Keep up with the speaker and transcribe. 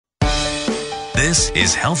This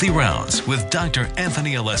is Healthy Rounds with Dr.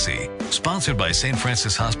 Anthony Alessi, sponsored by St.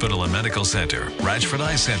 Francis Hospital and Medical Center, Ratchford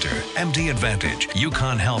Eye Center, MD Advantage,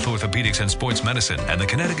 Yukon Health Orthopedics and Sports Medicine, and the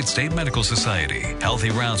Connecticut State Medical Society. Healthy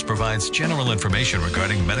Rounds provides general information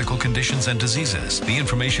regarding medical conditions and diseases. The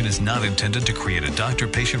information is not intended to create a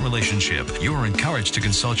doctor-patient relationship. You are encouraged to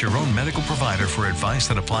consult your own medical provider for advice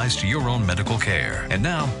that applies to your own medical care. And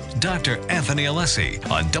now, Dr. Anthony Alessi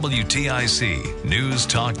on WTIC, News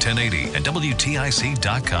Talk 1080 and WTIC.com.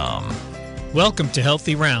 Welcome to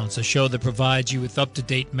Healthy Rounds, a show that provides you with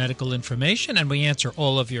up-to-date medical information, and we answer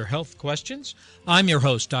all of your health questions. I'm your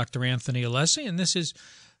host, Dr. Anthony Alessi, and this is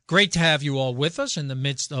great to have you all with us in the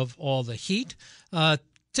midst of all the heat.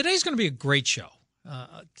 Today's going to be a great show.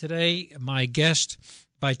 Today, my guest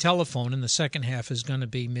by telephone in the second half is going to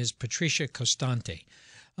be Ms. Patricia Costante.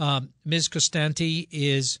 Ms. Costante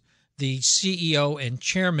is the CEO and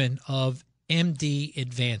chairman of MD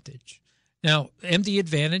Advantage. Now, MD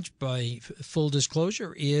Advantage, by full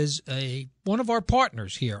disclosure, is one of our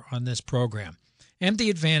partners here on this program. MD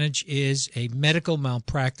Advantage is a medical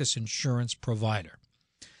malpractice insurance provider,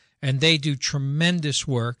 and they do tremendous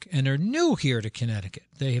work and are new here to Connecticut.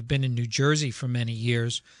 They have been in New Jersey for many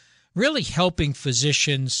years, really helping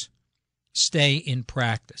physicians stay in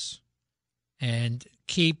practice and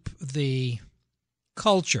keep the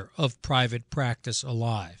culture of private practice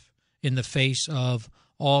alive in the face of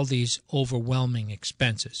all these overwhelming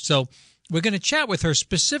expenses. So we're going to chat with her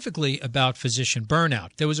specifically about physician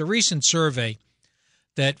burnout. There was a recent survey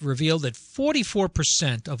that revealed that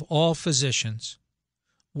 44% of all physicians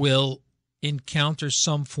will encounter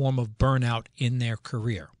some form of burnout in their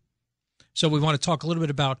career. So we want to talk a little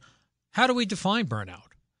bit about how do we define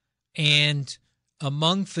burnout, and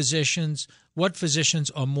among physicians, what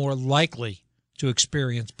physicians are more likely to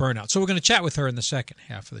experience burnout. So we're going to chat with her in the second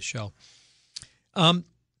half of the show.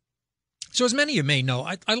 So as many of you may know,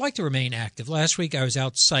 I like to remain active. Last week I was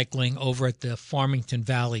out cycling over at the Farmington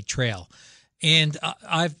Valley Trail, and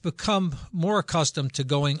I've become more accustomed to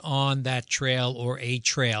going on that trail or a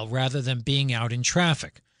trail rather than being out in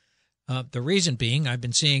traffic. The reason being, I've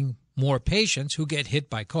been seeing more patients who get hit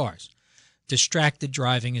by cars. Distracted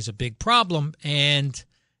driving is a big problem, and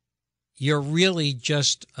you're really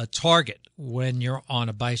just a target when you're on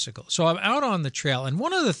a bicycle. So I'm out on the trail, and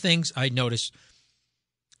one of the things I notice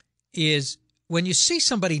is when you see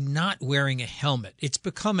somebody not wearing a helmet, it's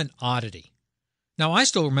become an oddity. Now, I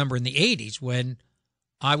still remember in the 80s when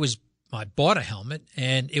I bought a helmet,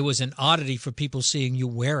 and it was an oddity for people seeing you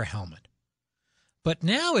wear a helmet. But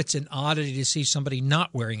now it's an oddity to see somebody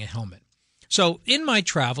not wearing a helmet. So in my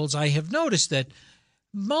travels, I have noticed that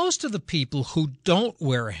most of the people who don't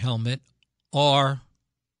wear a helmet are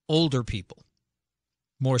older people,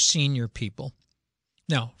 more senior people.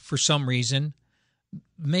 Now, for some reason,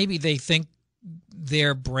 maybe they think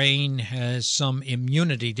their brain has some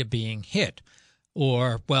immunity to being hit,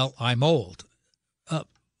 or, well, I'm old.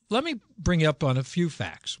 Let me bring you up on a few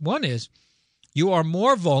facts. One is you are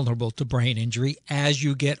more vulnerable to brain injury as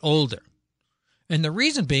you get older. And the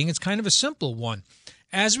reason being, it's kind of a simple one.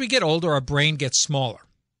 As we get older, our brain gets smaller.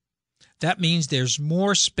 That means there's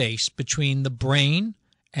more space between the brain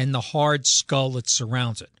and the hard skull that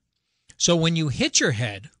surrounds it. So when you hit your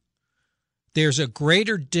head, there's a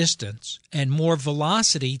greater distance and more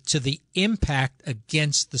velocity to the impact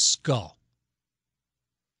against the skull.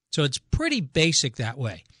 So it's pretty basic that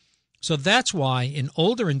way. So that's why in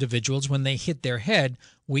older individuals, when they hit their head,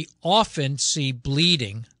 we often see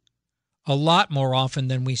bleeding a lot more often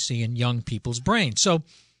than we see in young people's brains. So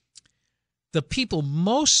the people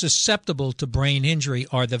most susceptible to brain injury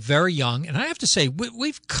are the very young, and I have to say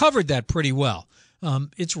we've covered that pretty well.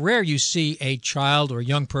 It's rare you see a child or a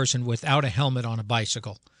young person without a helmet on a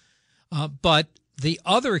bicycle. But the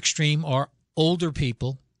other extreme are older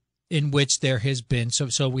people in which there has been.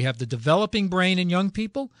 So we have the developing brain in young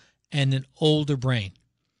people and an older brain.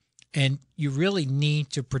 And you really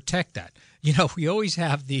need to protect that. You know, we always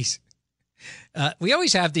have these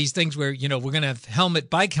things where, you know, we're going to have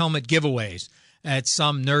bike helmet giveaways at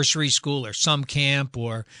some nursery school or some camp,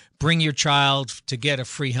 or bring your child to get a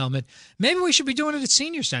free helmet. Maybe we should be doing it at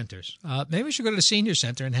senior centers. Maybe we should go to the senior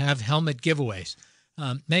center and have helmet giveaways.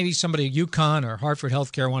 Maybe somebody at UConn or Hartford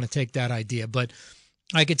Healthcare want to take that idea. But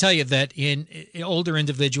I can tell you that in older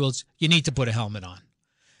individuals, you need to put a helmet on.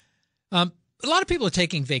 A lot of people are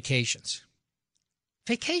taking vacations.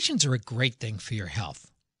 Vacations are a great thing for your health.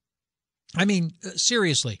 I mean,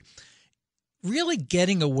 seriously, really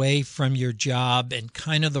getting away from your job and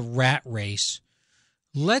kind of the rat race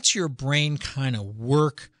lets your brain kind of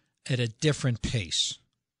work at a different pace.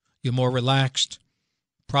 You're more relaxed,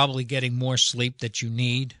 probably getting more sleep that you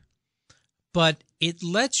need, but it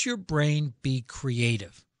lets your brain be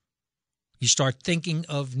creative. You start thinking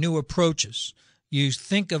of new approaches. You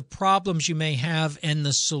think of problems you may have and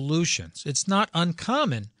the solutions. It's not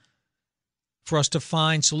uncommon for us to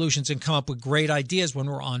find solutions and come up with great ideas when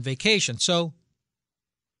we're on vacation. So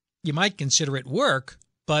you might consider it work,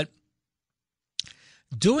 but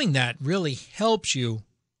doing that really helps you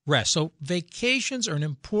rest. So vacations are an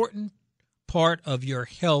important part of your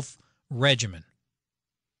health regimen.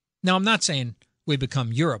 Now, I'm not saying we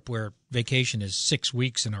become Europe where vacation is 6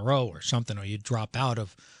 weeks in a row or something, or you drop out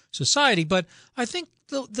of society, but I think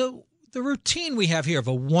the routine we have here of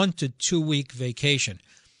a 1 to 2 week vacation,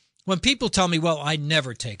 when people tell me, well, I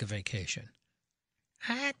never take a vacation,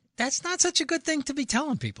 that's not such a good thing to be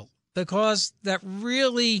telling people, because that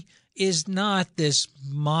really is not this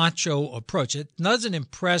macho approach. It doesn't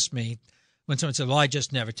impress me when someone says, well, I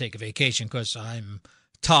just never take a vacation because I'm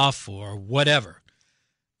tough or whatever.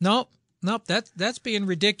 Nope, that's being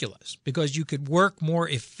ridiculous, because you could work more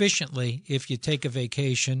efficiently if you take a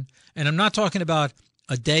vacation. And I'm not talking about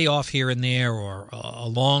a day off here and there or a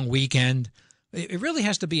long weekend. It really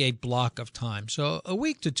has to be a block of time. So a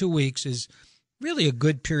week to 2 weeks is really a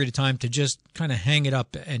good period of time to just kind of hang it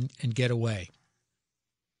up and get away.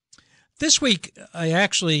 This week,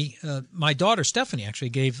 my daughter Stephanie actually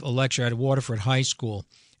gave a lecture at Waterford High School,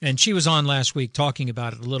 and she was on last week talking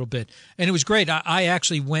about it a little bit, and it was great. I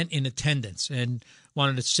actually went in attendance and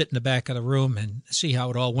wanted to sit in the back of the room and see how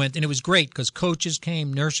it all went, and it was great because coaches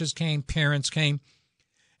came, nurses came, parents came,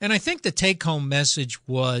 and I think the take-home message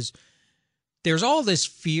was there's all this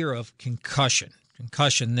fear of concussion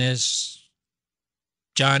this,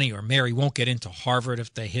 Johnny or Mary won't get into Harvard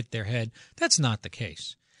if they hit their head. That's not the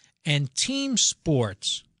case. And team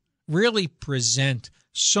sports really present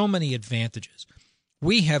so many advantages.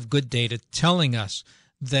 We have good data telling us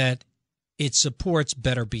that it supports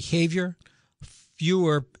better behavior,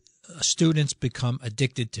 fewer students become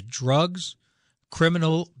addicted to drugs,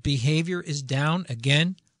 criminal behavior is down,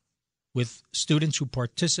 again, with students who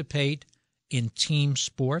participate in team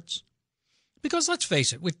sports. Because let's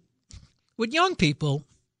face it, with young people,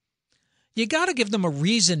 you got to give them a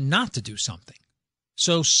reason not to do something.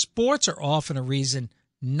 So sports are often a reason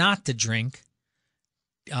not to drink,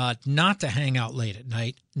 not to hang out late at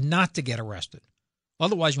night, not to get arrested.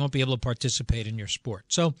 Otherwise, you won't be able to participate in your sport.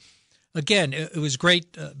 So, again, it was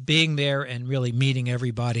great being there and really meeting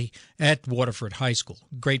everybody at Waterford High School.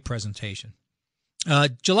 Great presentation.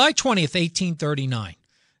 July 20th, 1839,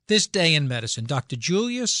 this day in medicine, Dr.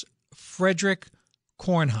 Julius Frederick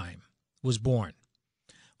Kornheim was born.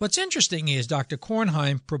 What's interesting is Dr.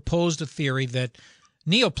 Kornheim proposed a theory that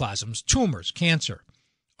neoplasms, tumors, cancer,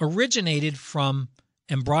 originated from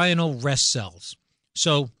embryonal rest cells.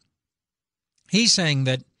 So he's saying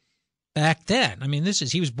that back then,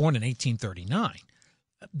 he was born in 1839,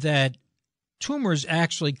 that tumors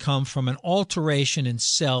actually come from an alteration in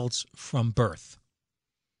cells from birth.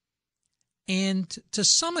 And to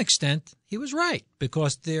some extent, he was right,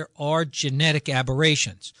 because there are genetic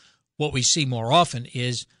aberrations. What we see more often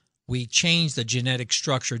is we change the genetic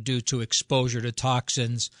structure due to exposure to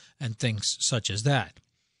toxins and things such as that.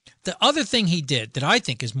 The other thing he did that I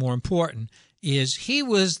think is more important is he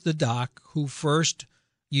was the doc who first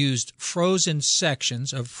used frozen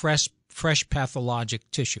sections of fresh pathologic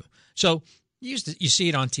tissue. So you see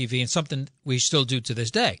it on TV, and something we still do to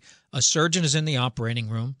this day. A surgeon is in the operating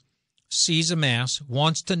room, sees a mass,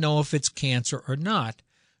 wants to know if it's cancer or not,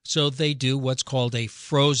 so they do what's called a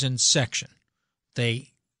frozen section.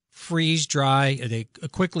 They freeze dry, they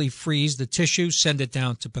quickly freeze the tissue, send it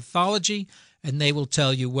down to pathology, and they will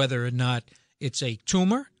tell you whether or not it's a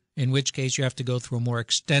tumor, in which case you have to go through a more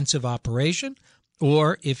extensive operation,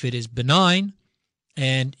 or if it is benign,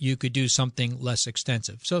 and you could do something less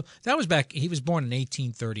extensive. So that was he was born in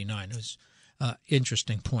 1839. It was an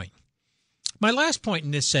interesting point. My last point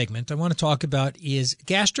in this segment I want to talk about is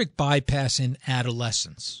gastric bypass in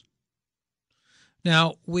adolescents.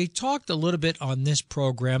 Now, we talked a little bit on this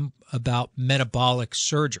program about metabolic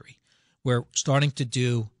surgery. We're starting to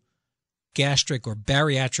do gastric or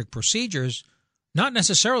bariatric procedures, not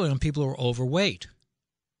necessarily on people who are overweight,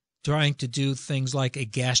 trying to do things like a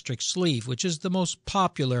gastric sleeve, which is the most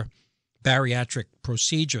popular bariatric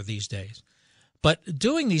procedure these days. But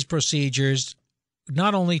doing these procedures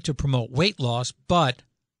not only to promote weight loss, but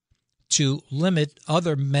to limit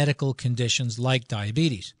other medical conditions like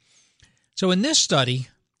diabetes. So in this study,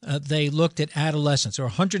 they looked at adolescents, or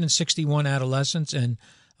 161 adolescents and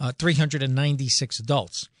 396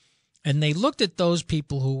 adults. And they looked at those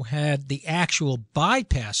people who had the actual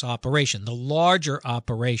bypass operation, the larger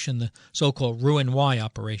operation, the so-called Roux-en-Y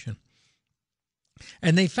operation.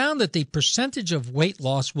 And they found that the percentage of weight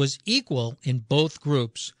loss was equal in both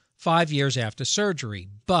groups 5 years after surgery.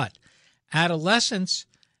 But adolescents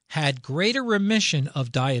had greater remission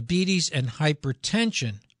of diabetes and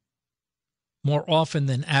hypertension more often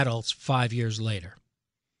than adults 5 years later.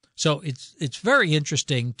 So it's very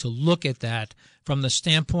interesting to look at that from the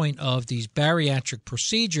standpoint of these bariatric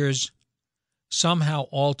procedures somehow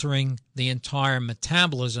altering the entire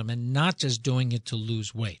metabolism and not just doing it to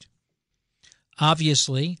lose weight.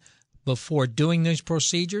 Obviously, before doing these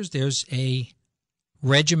procedures, there's a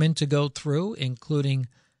regimen to go through, including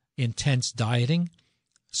intense dieting,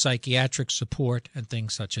 psychiatric support, and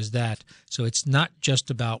things such as that. So it's not just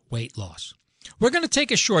about weight loss. We're going to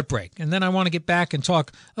take a short break, and then I want to get back and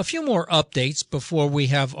talk a few more updates before we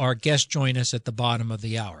have our guest join us at the bottom of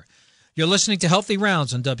the hour. You're listening to Healthy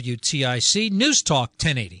Rounds on WTIC News Talk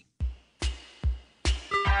 1080.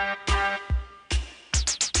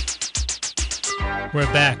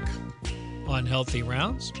 We're back on Healthy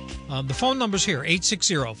Rounds. The phone number's here,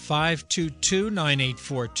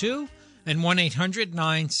 860-522-9842 and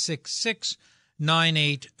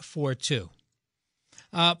 1-800-966-9842.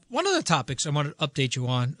 One of the topics I want to update you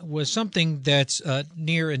on was something that's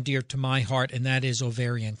near and dear to my heart, and that is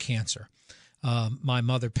ovarian cancer. My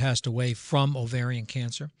mother passed away from ovarian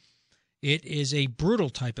cancer. It is a brutal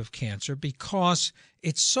type of cancer because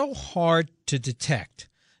it's so hard to detect.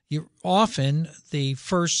 Often the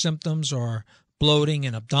first symptoms are bloating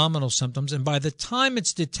and abdominal symptoms, and by the time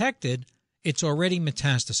it's detected, it's already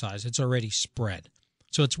metastasized. It's already spread.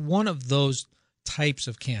 So it's one of those types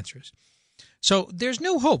of cancers. So there's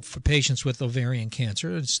no hope for patients with ovarian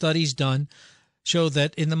cancer. Studies done show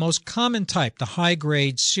that in the most common type, the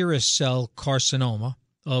high-grade serous cell carcinoma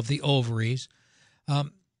of the ovaries,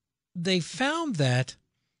 they found that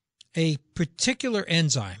a particular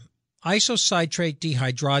enzyme, isocitrate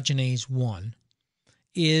dehydrogenase 1,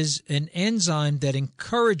 is an enzyme that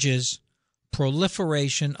encourages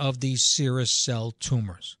proliferation of these serous cell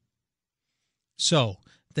tumors. So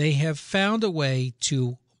they have found a way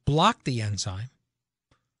to block the enzyme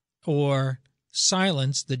or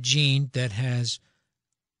silence the gene that has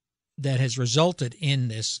resulted in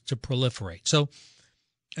this to proliferate. So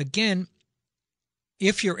again,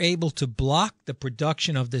 if you're able to block the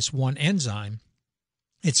production of this one enzyme,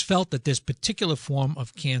 it's felt that this particular form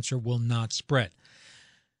of cancer will not spread.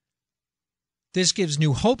 This gives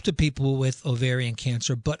new hope to people with ovarian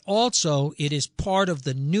cancer, but also it is part of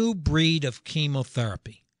the new breed of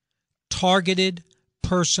chemotherapy, targeted,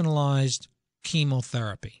 personalized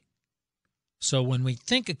chemotherapy. So when we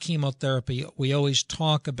think of chemotherapy, we always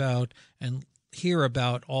talk about and hear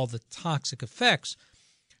about all the toxic effects.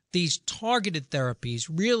 These targeted therapies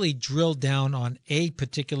really drill down on a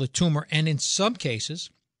particular tumor and in some cases,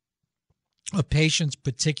 a patient's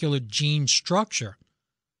particular gene structure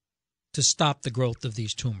to stop the growth of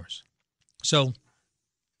these tumors. So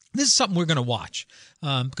this is something we're going to watch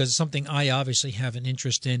because it's something I obviously have an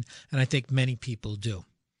interest in, and I think many people do.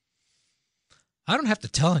 I don't have to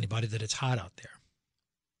tell anybody that it's hot out there.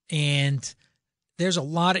 And there's a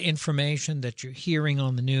lot of information that you're hearing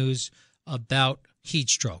on the news about heat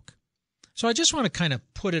stroke. So I just want to kind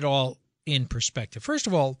of put it all in perspective. First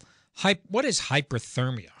of all, what is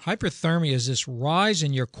hyperthermia? Hyperthermia is this rise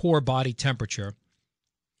in your core body temperature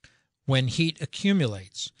when heat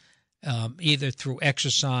accumulates, either through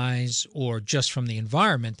exercise or just from the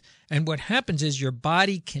environment. And what happens is your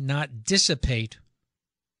body cannot dissipate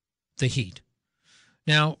the heat.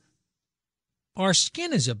 Now, our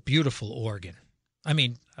skin is a beautiful organ. I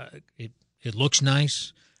mean, it looks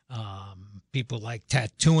nice. People like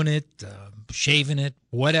tattooing it, shaving it,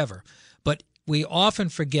 whatever. But we often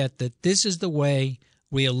forget that this is the way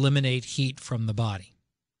we eliminate heat from the body.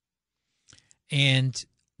 And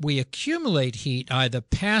we accumulate heat either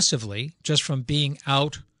passively, just from being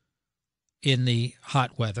out in the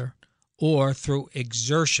hot weather, or through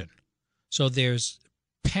exertion. So there's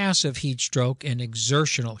passive heat stroke and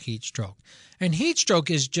exertional heat stroke. And heat stroke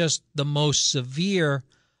is just the most severe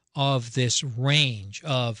of this range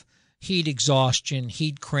of heat exhaustion,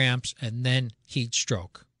 heat cramps, and then heat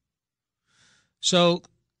stroke. So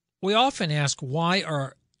we often ask, why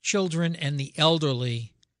are children and the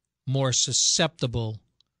elderly more susceptible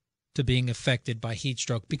to being affected by heat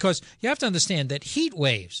stroke? Because you have to understand that heat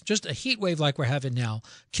waves, just a heat wave like we're having now,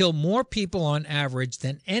 kill more people on average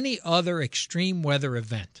than any other extreme weather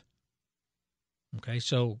event. Okay,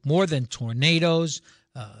 so more than tornadoes,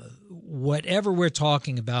 whatever we're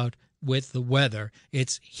talking about with the weather,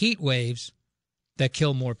 it's heat waves that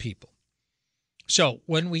kill more people. So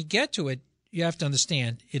when we get to it, you have to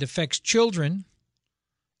understand it affects children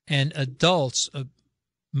and adults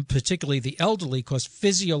particularly the elderly, because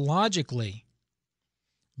physiologically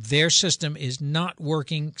their system is not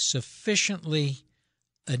working sufficiently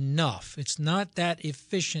enough. It's not that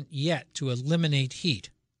efficient yet to eliminate heat.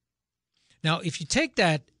 Now, if you take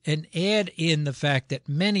that and add in the fact that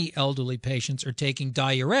many elderly patients are taking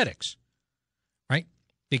diuretics, right?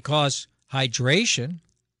 Because hydration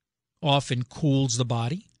often cools the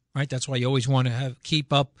body, right? That's why you always want to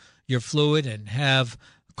keep up your fluid and have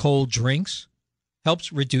cold drinks.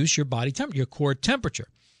 Helps reduce your body temperature, your core temperature.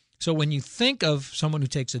 So when you think of someone who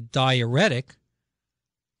takes a diuretic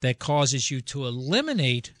that causes you to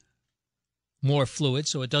eliminate more fluid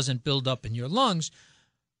so it doesn't build up in your lungs,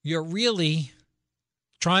 you're really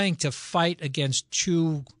trying to fight against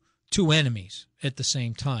two enemies at the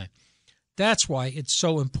same time. That's why it's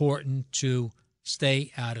so important to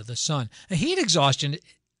stay out of the sun. And heat exhaustion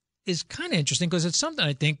is kind of interesting because it's something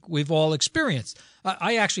I think we've all experienced.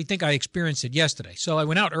 I actually think I experienced it yesterday. So I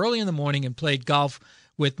went out early in the morning and played golf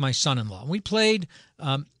with my son-in-law. We played,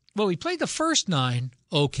 we played the first 9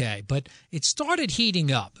 okay, but it started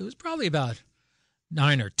heating up. It was probably about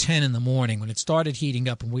 9 or 10 in the morning when it started heating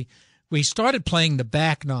up, and we started playing the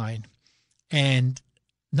back 9, and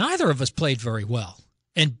neither of us played very well,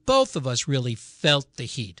 and both of us really felt the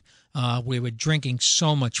heat. We were drinking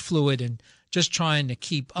so much fluid and just trying to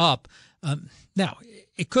keep up. Now,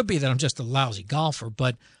 it could be that I'm just a lousy golfer,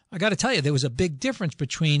 but I got to tell you, there was a big difference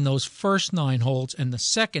between those first 9 holes and the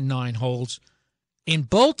second 9 holes in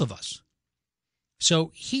both of us.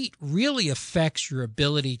 So heat really affects your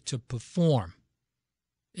ability to perform.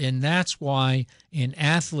 And that's why in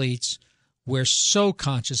athletes, we're so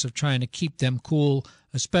conscious of trying to keep them cool,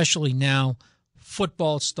 especially now,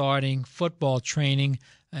 football starting, football training,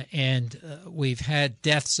 and we've had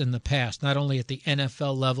deaths in the past, not only at the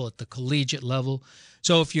NFL level, at the collegiate level.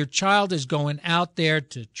 So if your child is going out there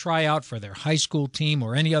to try out for their high school team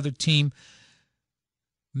or any other team,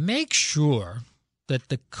 make sure that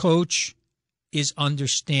the coach is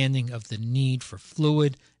understanding of the need for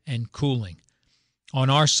fluid and cooling. On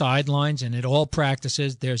our sidelines and at all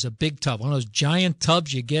practices, there's a big tub, one of those giant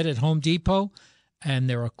tubs you get at Home Depot, and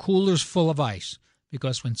there are coolers full of ice.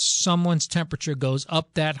 Because when someone's temperature goes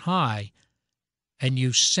up that high and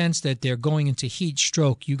you sense that they're going into heat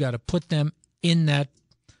stroke, you got to put them in that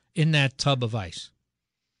tub of ice.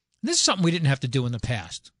 And this is something we didn't have to do in the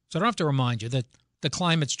past. So I don't have to remind you that the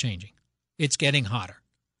climate's changing. It's getting hotter.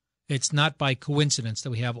 It's not by coincidence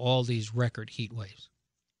that we have all these record heat waves.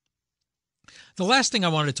 The last thing I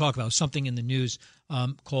wanted to talk about was something in the news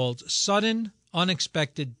called sudden,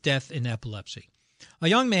 unexpected death in epilepsy. A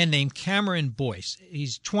young man named Cameron Boyce,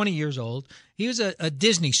 he's 20 years old. He was a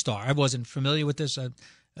Disney star. I wasn't familiar with this.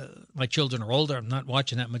 My children are older. I'm not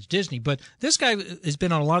watching that much Disney. But this guy has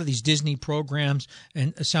been on a lot of these Disney programs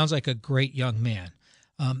and sounds like a great young man,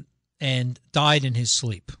 and died in his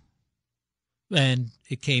sleep. And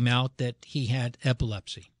it came out that he had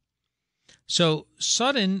epilepsy. So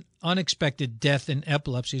sudden, unexpected death in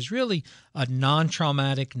epilepsy is really a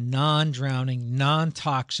non-traumatic, non-drowning,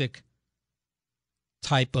 non-toxic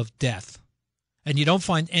type of death. And you don't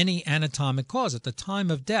find any anatomic cause at the time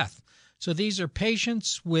of death. So these are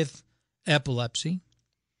patients with epilepsy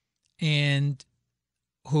and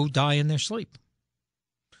who die in their sleep.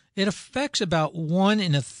 It affects about 1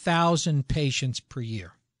 in 1,000 patients per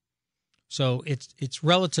year. So it's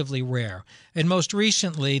relatively rare. And most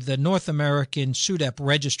recently, the North American SUDEP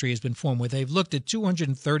registry has been formed where they've looked at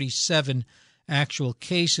 237 actual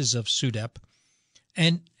cases of SUDEP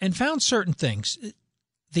and found certain things.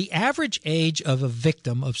 The average age of a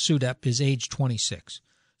victim of SUDEP is age 26.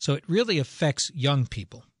 So it really affects young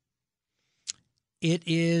people. It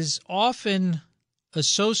is often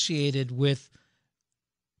associated with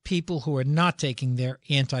people who are not taking their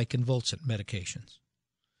anticonvulsant medications.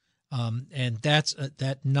 And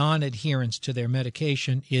that non-adherence to their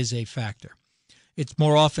medication is a factor. It's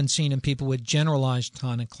more often seen in people with generalized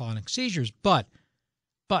tonic-clonic seizures, but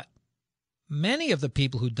many of the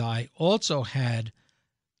people who die also had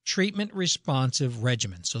treatment-responsive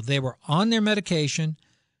regimens. So they were on their medication,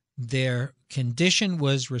 their condition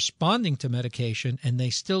was responding to medication, and they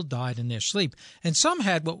still died in their sleep. And some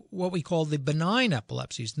had what we call the benign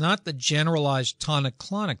epilepsies, not the generalized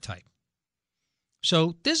tonic-clonic type.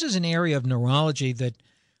 So this is an area of neurology that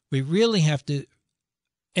we really have to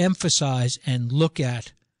emphasize and look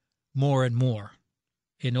at more and more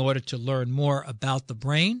in order to learn more about the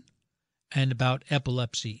brain and about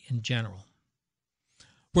epilepsy in general.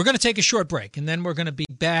 We're going to take a short break, and then we're going to be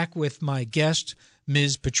back with my guest,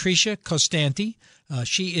 Ms. Patricia Costanti.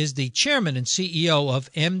 She is the chairman and CEO of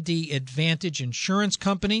MD Advantage Insurance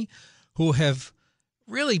Company, who have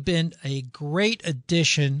really been a great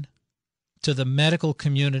addition to the medical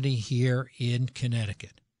community here in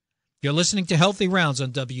Connecticut. You're listening to Healthy Rounds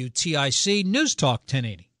on WTIC News Talk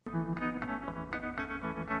 1080.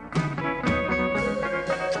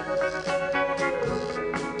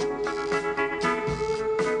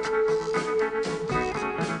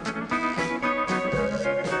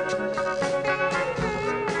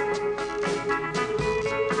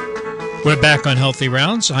 We're back on Healthy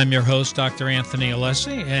Rounds. I'm your host, Dr. Anthony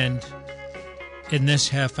Alessi, and in this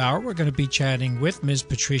half hour, we're going to be chatting with Ms.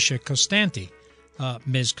 Patricia Costanti.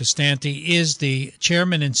 Ms. Costanti is the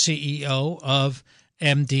chairman and CEO of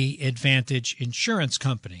MD Advantage Insurance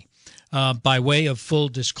Company. By way of full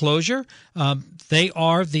disclosure, they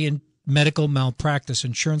are the medical malpractice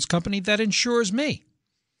insurance company that insures me.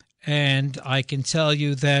 And I can tell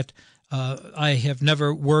you that I have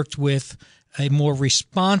never worked with a more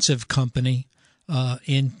responsive company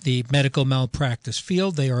in the medical malpractice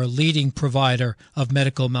field. They are a leading provider of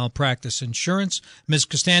medical malpractice insurance. Ms.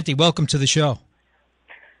 Costanti, welcome to the show.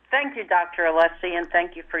 Thank you, Dr. Alessi, and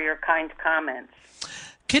thank you for your kind comments.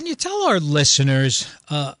 Can you tell our listeners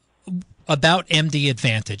about MD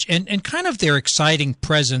Advantage and kind of their exciting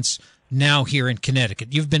presence now here in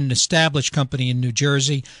Connecticut? You've been an established company in New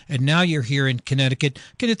Jersey, and now you're here in Connecticut.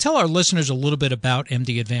 Can you tell our listeners a little bit about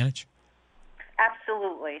MD Advantage?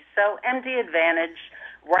 Absolutely. So MD Advantage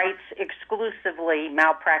writes exclusively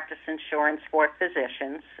malpractice insurance for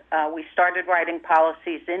physicians. We started writing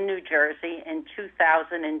policies in New Jersey in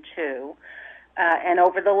 2002, and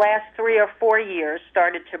over the last 3 or 4 years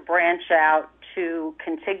started to branch out to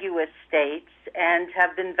contiguous states and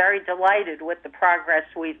have been very delighted with the progress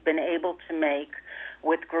we've been able to make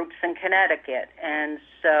with groups in Connecticut. And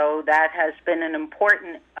so that has been an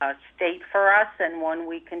important state for us and one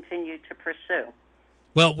we continue to pursue.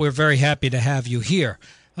 Well, we're very happy to have you here.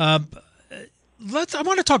 I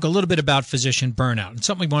want to talk a little bit about physician burnout, and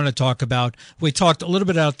something we want to talk about. We talked a little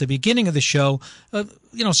bit at the beginning of the show.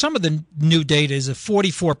 Some of the new data is that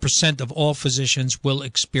 44% of all physicians will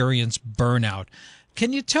experience burnout.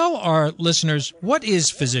 Can you tell our listeners, what is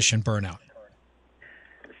physician burnout?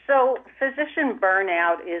 So physician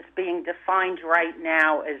burnout is being defined right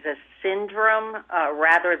now as a syndrome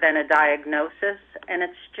rather than a diagnosis, and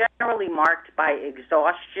it's generally marked by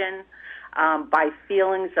exhaustion, by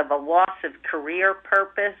feelings of a loss of career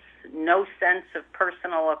purpose, no sense of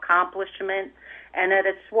personal accomplishment, and at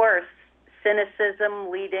its worst,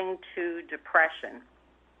 cynicism leading to depression.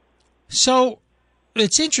 So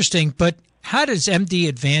it's interesting, but how does MD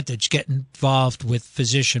Advantage get involved with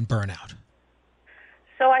physician burnout?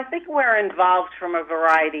 So I think we're involved from a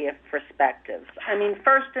variety of perspectives. I mean,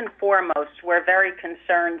 first and foremost, we're very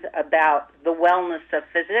concerned about the wellness of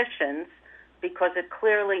physicians because it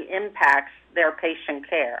clearly impacts their patient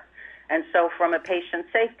care. And so from a patient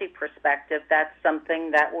safety perspective, that's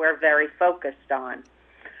something that we're very focused on.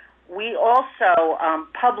 We also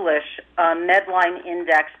publish a Medline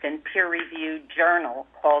indexed and peer-reviewed journal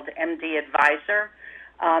called MD Advisor.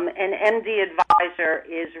 And MD Advisor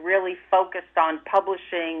is really focused on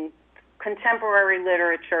publishing contemporary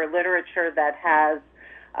literature that has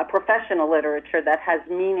professional literature that has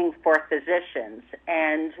meaning for physicians.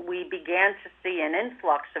 And we began to see an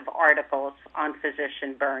influx of articles on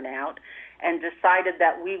physician burnout and decided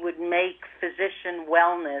that we would make physician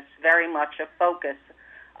wellness very much a focus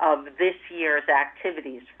of this year's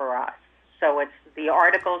activities for us. So it's the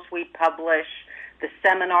articles we publish, the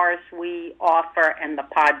seminars we offer, and the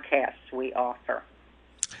podcasts we offer.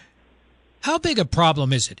 How big a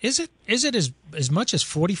problem is it? Is it as much as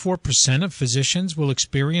 44% of physicians will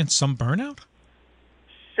experience some burnout?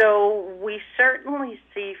 So we certainly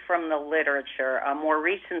see from the literature, a more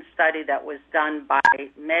recent study that was done by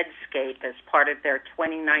Medscape as part of their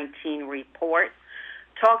 2019 report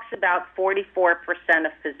talks about 44%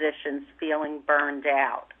 of physicians feeling burned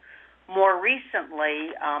out. More recently,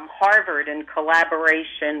 Harvard, in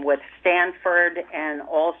collaboration with Stanford and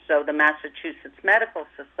also the Massachusetts Medical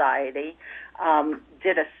Society,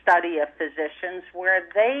 did a study of physicians where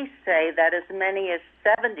they say that as many as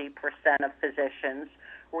 70% of physicians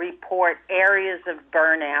report areas of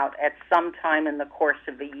burnout at some time in the course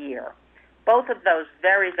of a year. Both of those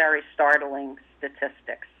very, very startling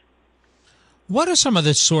statistics. What are some of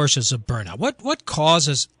the sources of burnout? What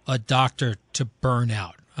causes a doctor to burn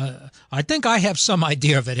out? I think I have some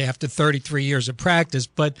idea of it after 33 years of practice,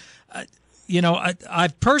 but,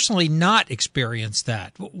 I've personally not experienced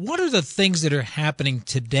that. What are the things that are happening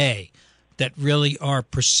today that really are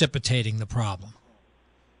precipitating the problem?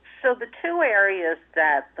 So the two areas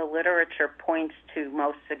that the literature points to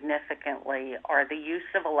most significantly are the use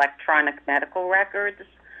of electronic medical records,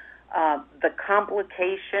 the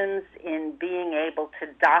complications in being able to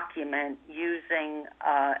document using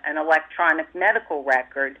an electronic medical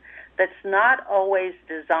record that's not always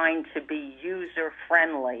designed to be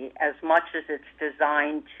user-friendly as much as it's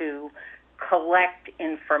designed to collect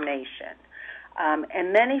information.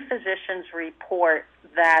 And many physicians report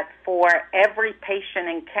that for every patient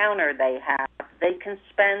encounter they have, they can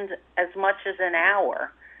spend as much as an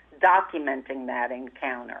hour documenting that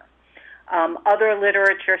encounter. Other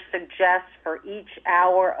literature suggests for each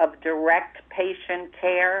hour of direct patient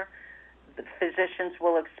care, the physicians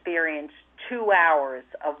will experience 2 hours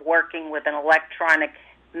of working with an electronic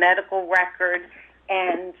medical record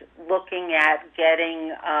and looking at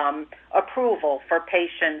getting approval for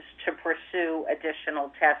patients to pursue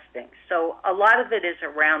additional testing. So a lot of it is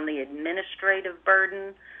around the administrative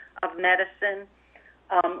burden of medicine.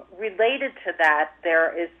 Related to that,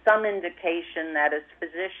 there is some indication that as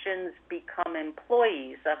physicians become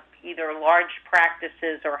employees of either large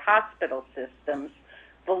practices or hospital systems,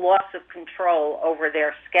 the loss of control over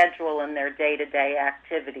their schedule and their day-to-day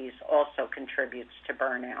activities also contributes to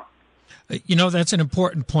burnout. You know, that's an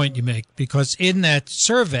important point you make, because in that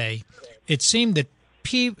survey, it seemed that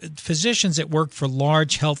physicians that work for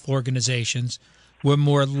large health organizations were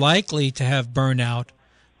more likely to have burnout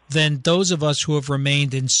than those of us who have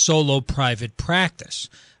remained in solo private practice.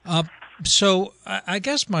 So I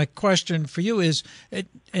guess my question for you is,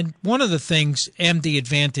 and one of the things MD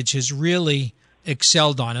Advantage has really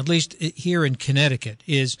excelled on, at least here in Connecticut,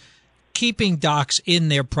 is keeping docs in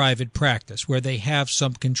their private practice where they have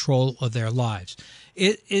some control of their lives.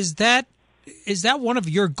 Is that one of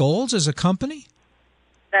your goals as a company?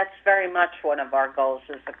 That's very much one of our goals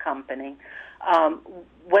as a company.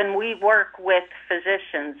 When we work with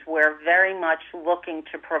physicians, we're very much looking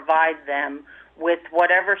to provide them with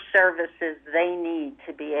whatever services they need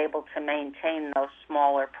to be able to maintain those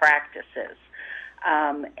smaller practices.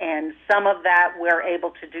 And some of that we're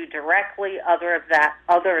able to do directly,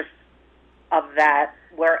 others of that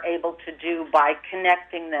we're able to do by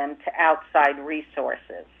connecting them to outside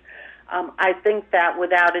resources. I think that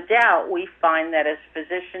without a doubt, we find that as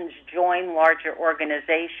physicians join larger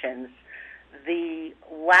organizations, the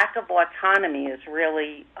lack of autonomy is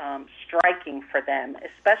really striking for them,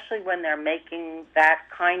 especially when they're making that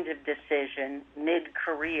kind of decision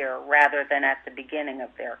mid-career rather than at the beginning of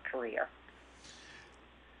their career.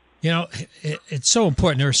 You know, it's so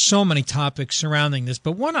important. There are so many topics surrounding this,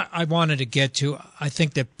 but one I wanted to get to, I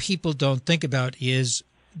think that people don't think about, is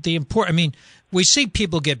the important. I mean, we see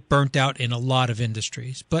people get burnt out in a lot of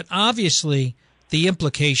industries, but obviously the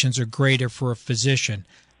implications are greater for a physician,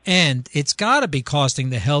 and it's got to be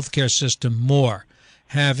costing the healthcare system more,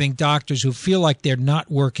 having doctors who feel like they're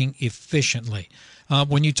not working efficiently.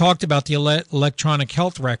 When you talked about the electronic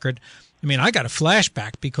health record, I mean, I got a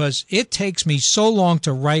flashback because it takes me so long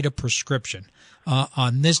to write a prescription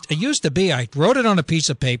on this. It used to be I wrote it on a piece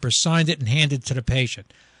of paper, signed it, and handed it to the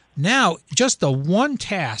patient. Now, just the one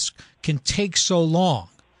task can take so long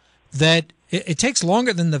that it takes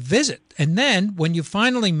longer than the visit. And then when you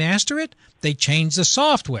finally master it, they change the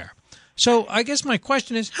software. So I guess my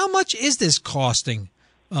question is, how much is this costing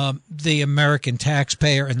the American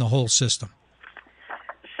taxpayer and the whole system?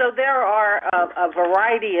 So there are a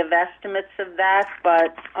variety of estimates of that,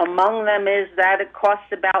 but among them is that it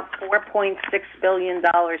costs about $4.6 billion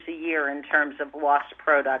a year in terms of lost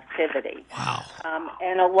productivity. Wow.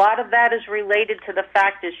 And a lot of that is related to the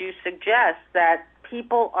fact, as you suggest, that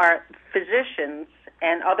physicians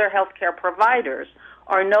and other healthcare providers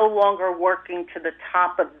are no longer working to the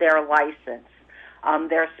top of their license.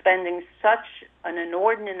 They're spending such an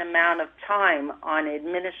inordinate amount of time on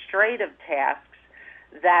administrative tasks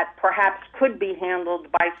that perhaps could be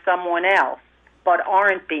handled by someone else, but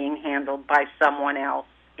aren't being handled by someone else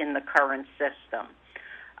in the current system.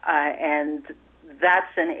 And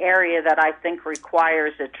that's an area that I think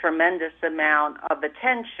requires a tremendous amount of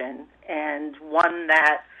attention, and one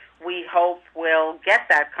that we hope will get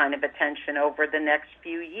that kind of attention over the next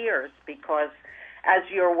few years, because as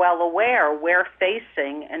you're well aware, we're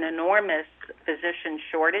facing an enormous physician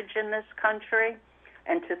shortage in this country.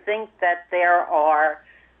 And to think that there are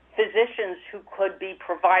physicians who could be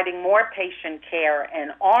providing more patient care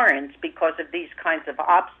and aren't because of these kinds of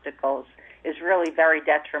obstacles is really very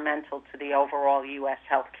detrimental to the overall U.S.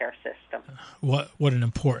 healthcare system. What an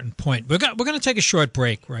important point. We're going to take a short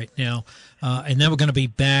break right now, and then we're going to be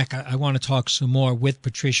back. I want to talk some more with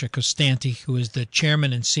Patricia Costanti, who is the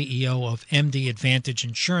chairman and CEO of MD Advantage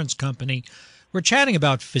Insurance Company. We're chatting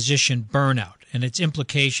about physician burnout and its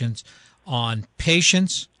implications on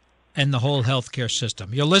patients and the whole healthcare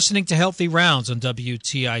system. You're listening to Healthy Rounds on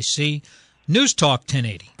WTIC News Talk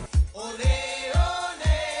 1080.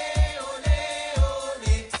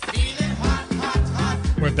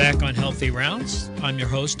 We're back on Healthy Rounds. I'm your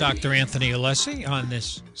host, Dr. Anthony Alessi. On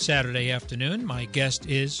this Saturday afternoon, my guest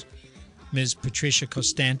is Ms. Patricia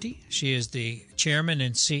Costanti. She is the chairman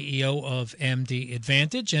and CEO of MD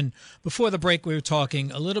Advantage. And before the break, we were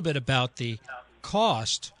talking a little bit about the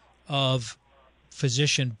cost of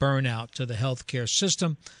physician burnout to the healthcare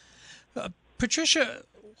system. Patricia,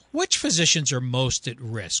 which physicians are most at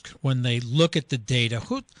risk when they look at the data?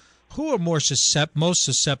 Who are most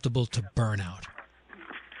susceptible to burnout?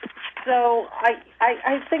 So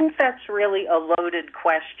I think that's really a loaded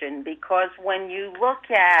question, because when you look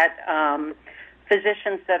at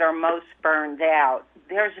physicians that are most burned out,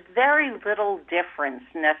 there's very little difference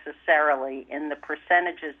necessarily in the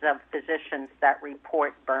percentages of physicians that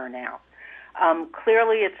report burnout.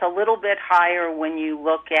 Clearly, it's a little bit higher when you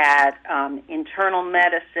look at internal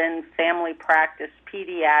medicine, family practice,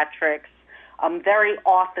 pediatrics, very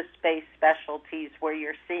office-based specialties where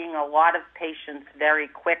you're seeing a lot of patients very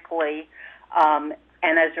quickly, and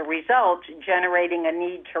as a result, generating a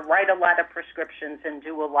need to write a lot of prescriptions and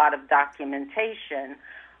do a lot of documentation,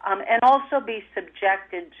 and also be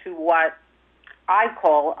subjected to what I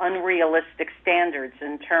call unrealistic standards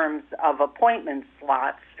in terms of appointment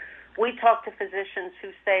slots. We talk to physicians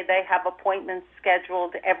who say they have appointments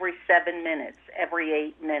scheduled every 7 minutes, every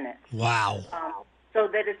 8 minutes. Wow. So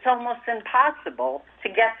that it's almost impossible to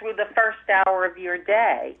get through the first hour of your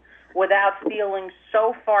day without feeling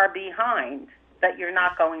so far behind that you're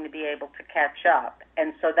not going to be able to catch up.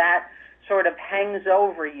 And so that sort of hangs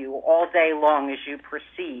over you all day long as you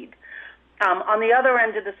proceed. On the other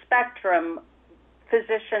end of the spectrum,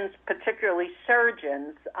 physicians, particularly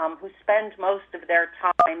surgeons, who spend most of their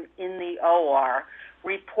time in the OR,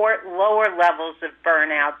 report lower levels of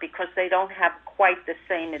burnout because they don't have quite the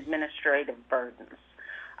same administrative burdens.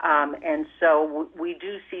 And so we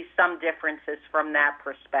do see some differences from that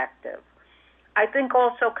perspective. I think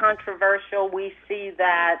also controversial, we see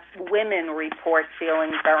that women report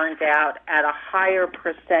feeling burned out at a higher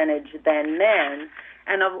percentage than men,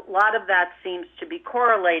 and a lot of that seems to be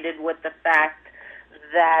correlated with the fact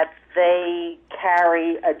that they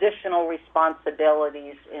carry additional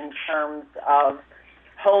responsibilities in terms of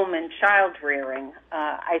home and child rearing.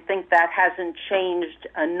 I think that hasn't changed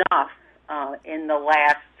enough in the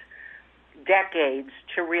last decades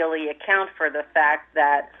to really account for the fact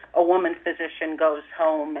that a woman physician goes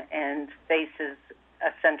home and faces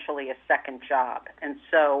essentially a second job. And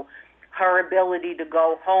so her ability to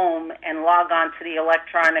go home and log on to the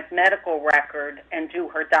electronic medical record and do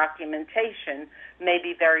her documentation may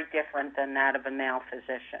be very different than that of a male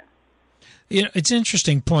physician. You know, it's an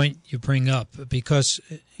interesting point you bring up because,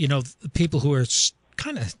 you know, the people who are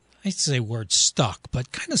kind of, I hate to say the word stuck,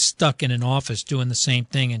 but kind of stuck in an office doing the same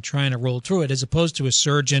thing and trying to roll through it, as opposed to a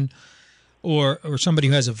surgeon or somebody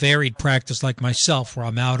who has a varied practice like myself, where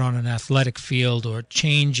I'm out on an athletic field or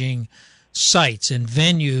changing sites and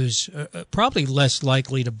venues, probably less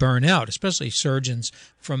likely to burn out, especially surgeons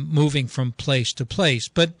from moving from place to place.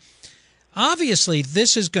 But obviously,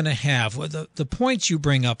 this is going to have, the points you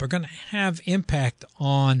bring up are going to have impact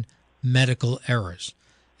on medical errors.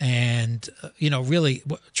 And, you know, really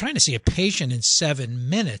trying to see a patient in 7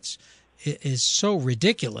 minutes is so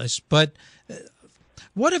ridiculous. But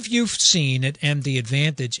what have you seen at MD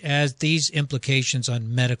Advantage as these implications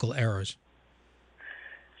on medical errors?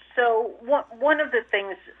 So one of the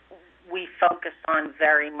things we focus on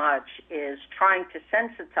very much is trying to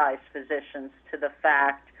sensitize physicians to the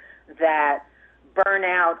fact that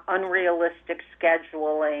burnout, unrealistic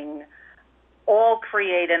scheduling, all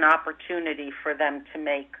create an opportunity for them to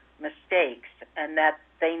make mistakes, and that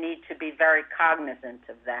they need to be very cognizant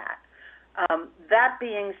of that. That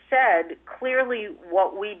being said, clearly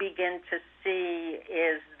what we begin to see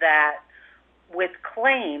is that with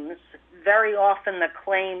claims, very often the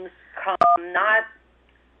claims come not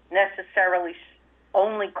necessarily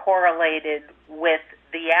only correlated with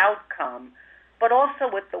the outcome, but also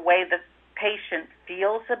with the way the patient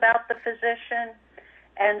feels about the physician.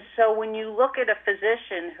 And so when you look at a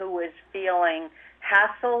physician who is feeling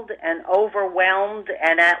hassled and overwhelmed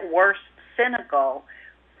and at worst cynical,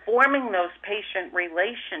 forming those patient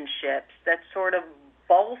relationships that sort of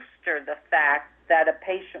bolster the fact that a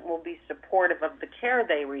patient will be supportive of the care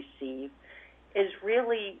they receive is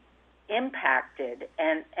really impacted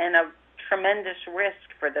and a tremendous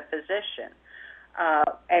risk for the physician.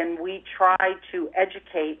 And we try to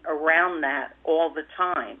educate around that all the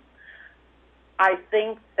time. I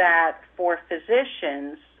think that for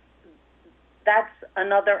physicians, that's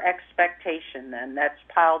another expectation then that's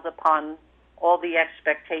piled upon all the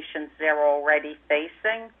expectations they're already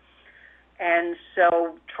facing. And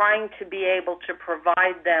so trying to be able to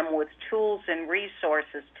provide them with tools and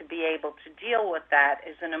resources to be able to deal with that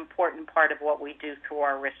is an important part of what we do through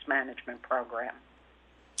our risk management program.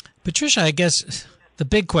 Patricia, I guess the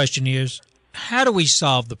big question here is, how do we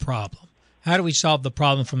solve the problem? How do we solve the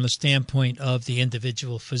problem from the standpoint of the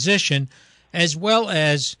individual physician, as well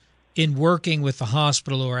as in working with the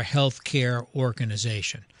hospital or a healthcare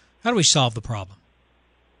organization? How do we solve the problem?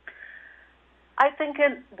 I think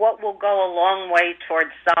what will go a long way towards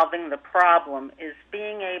solving the problem is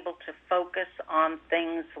being able to focus on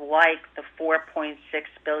things like the $4.6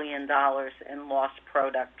 billion in lost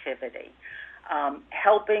productivity,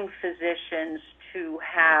 helping physicians to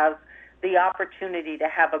have the opportunity to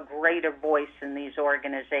have a greater voice in these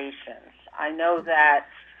organizations. I know that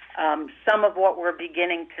some of what we're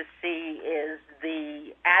beginning to see is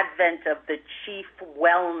the advent of the chief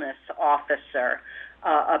wellness officer,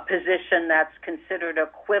 a position that's considered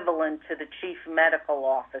equivalent to the chief medical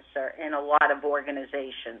officer in a lot of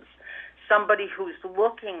organizations. Somebody who's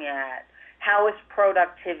looking at how is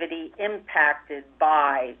productivity impacted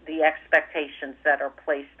by the expectations that are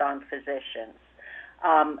placed on physicians.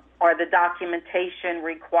 Are the documentation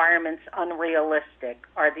requirements unrealistic?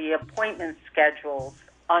 Are the appointment schedules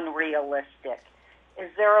unrealistic? Is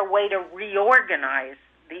there a way to reorganize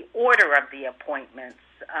the order of the appointments?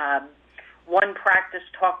 One practice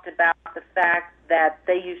talked about the fact that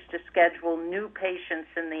they used to schedule new patients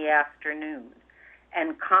in the afternoon,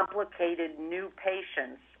 and complicated new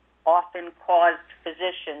patients often caused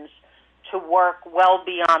physicians to work well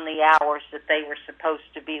beyond the hours that they were supposed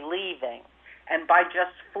to be leaving. And by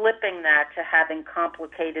just flipping that to having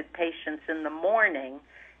complicated patients in the morning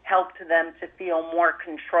helped them to feel more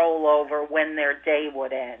control over when their day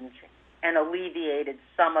would end and alleviated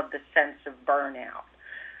some of the sense of burnout.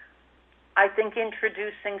 I think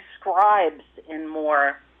introducing scribes in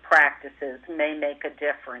more practices may make a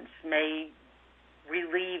difference, may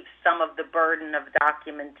relieve some of the burden of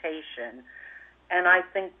documentation. And I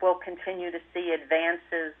think we'll continue to see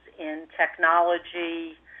advances in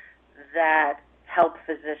technology that help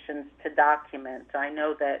physicians to document. I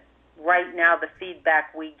know that right now the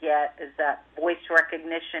feedback we get is that voice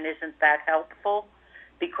recognition isn't that helpful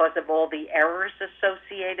because of all the errors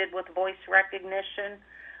associated with voice recognition.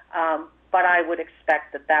 But I would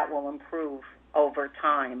expect that that will improve over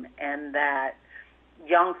time, and that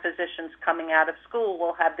young physicians coming out of school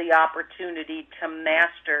will have the opportunity to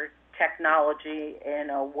master technology in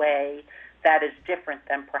a way that is different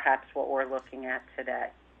than perhaps what we're looking at today.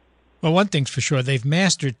 Well, one thing's for sure, they've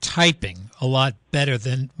mastered typing a lot better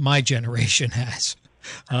than my generation has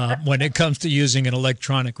when it comes to using an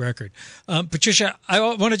electronic record. Patricia, I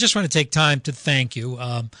just want to take time to thank you.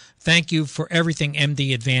 Thank you for everything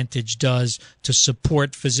MD Advantage does to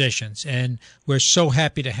support physicians. And we're so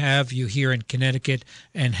happy to have you here in Connecticut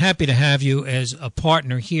and happy to have you as a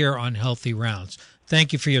partner here on Healthy Rounds.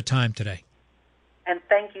 Thank you for your time today. And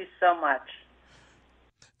thank you so much.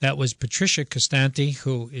 That was Patricia Costanti,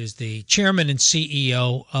 who is the chairman and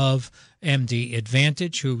CEO of MD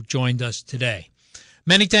Advantage, who joined us today.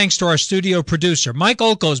 Many thanks to our studio producer. Mike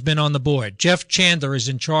Olko has been on the board. Jeff Chandler is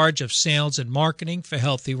in charge of sales and marketing for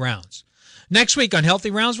Healthy Rounds. Next week on Healthy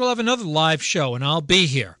Rounds, we'll have another live show, and I'll be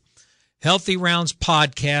here. Healthy Rounds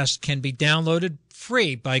podcast can be downloaded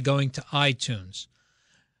free by going to iTunes.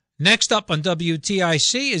 Next up on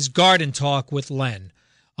WTIC is Garden Talk with Len.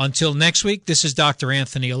 Until next week, this is Dr.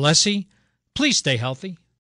 Anthony Alessi. Please stay healthy.